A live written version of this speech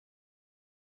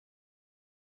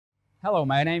Hello,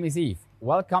 my name is Yves.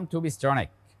 Welcome to Bystronic.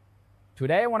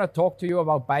 Today I want to talk to you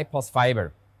about ByPos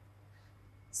Fiber.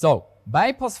 So,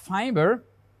 ByPos Fiber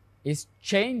is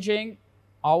changing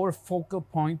our focal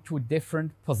point to a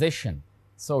different position.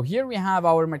 So here we have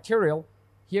our material,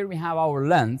 here we have our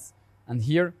lens, and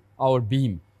here our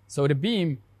beam. So the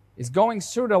beam is going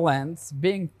through the lens,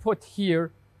 being put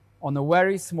here on a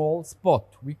very small spot.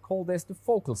 We call this the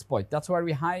focal spot. That's where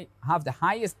we have the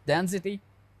highest density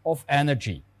of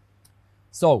energy.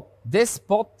 So this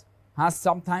spot has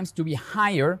sometimes to be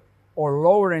higher or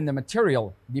lower in the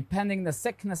material, depending the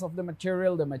thickness of the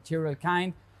material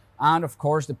kind, and of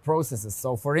course the processes.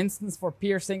 So for instance, for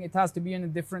piercing, it has to be in a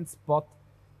different spot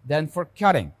than for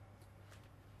cutting.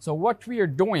 So what we are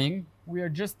doing, we are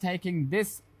just taking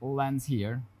this lens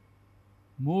here,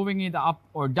 moving it up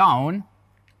or down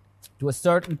to a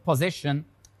certain position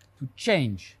to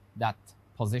change that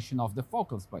position of the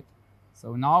focal spot.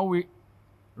 So now we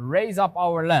raise up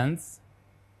our lens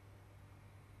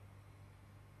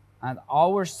and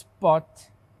our spot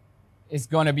is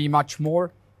going to be much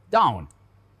more down.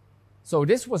 So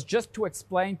this was just to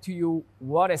explain to you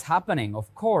what is happening.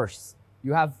 Of course,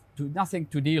 you have nothing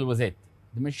to deal with it.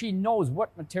 The machine knows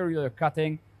what material you're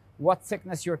cutting, what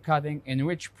thickness you're cutting, in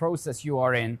which process you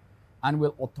are in, and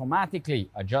will automatically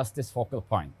adjust this focal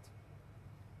point.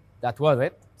 That was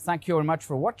it. Thank you very much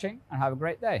for watching and have a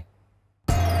great day.